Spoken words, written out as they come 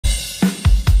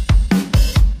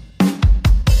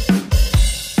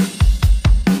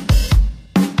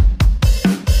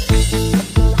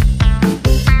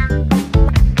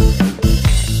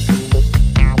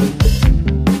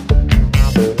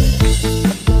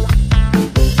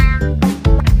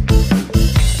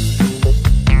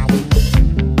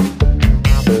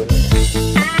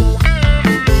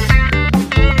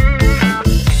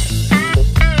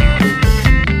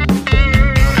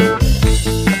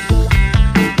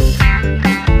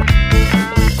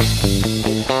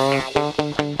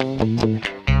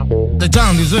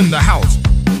is in the house.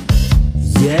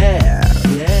 Yeah,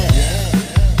 yeah.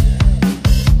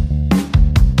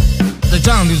 The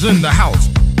town is in the house.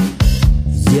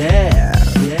 Yeah,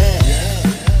 yeah.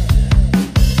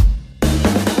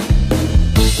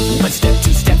 One step,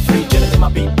 two step, three, chillin' in my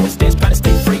beat, one stance, trying to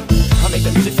stay free. I make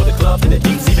the music for the clubs and the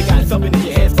D's, even got it thumping in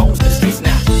your headphones in the streets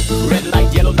now. Red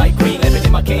light, yellow light, green, living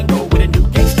in my Kango with a new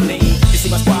gangsta lean. You see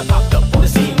my squad popped up on the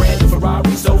scene, brand new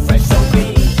Ferrari, so fresh, so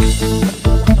clean.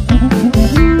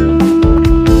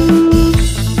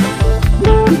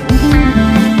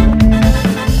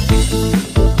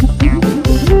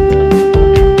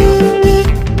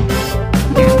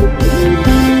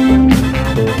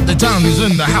 The town is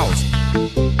in the house.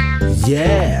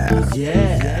 Yeah,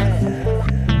 yeah.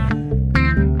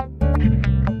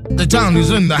 The town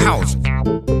is in the house.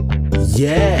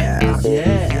 Yeah,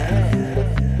 yeah.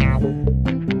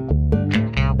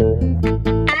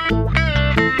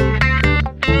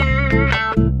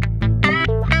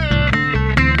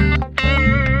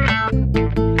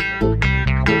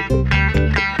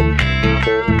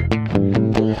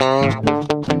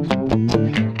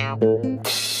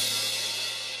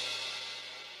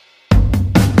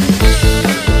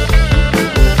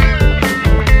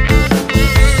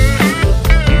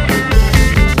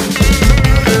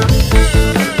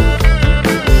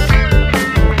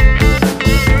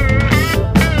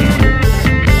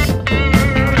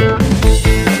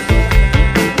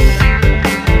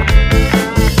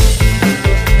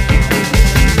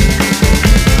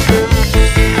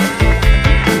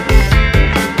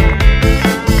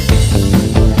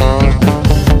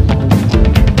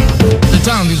 The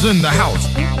town is in the house.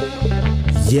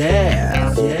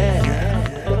 Yeah, yeah.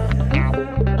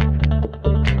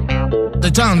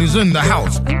 The town is in the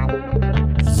house.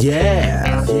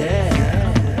 Yeah, yeah.